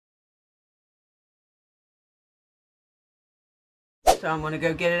So I'm going to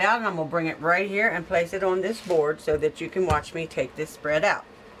go get it out, and I'm going to bring it right here and place it on this board so that you can watch me take this spread out.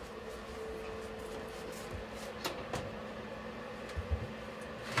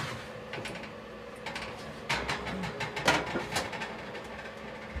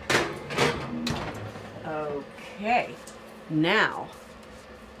 Okay, now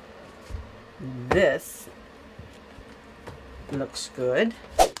this looks good.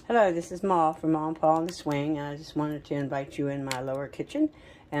 Hello, this is Ma from Ma and Pa on the Swing, and I just wanted to invite you in my lower kitchen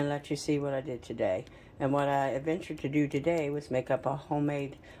and let you see what I did today. And what I ventured to do today was make up a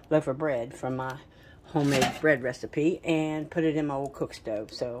homemade loaf of bread from my homemade bread recipe and put it in my old cook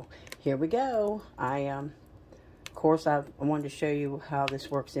stove. So here we go. Of course, I wanted to show you how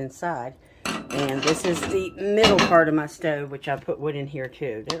this works inside. And this is the middle part of my stove, which I put wood in here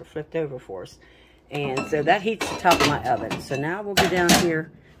too. They're flipped over for us. And so that heats the top of my oven. So now we'll go down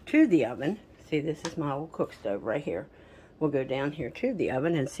here to the oven. See, this is my old cook stove right here. We'll go down here to the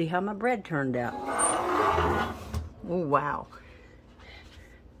oven and see how my bread turned out. Oh, wow.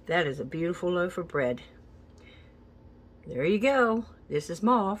 That is a beautiful loaf of bread. There you go. This is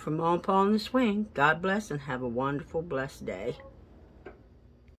Ma from Ma and Pa on the Swing. God bless and have a wonderful, blessed day.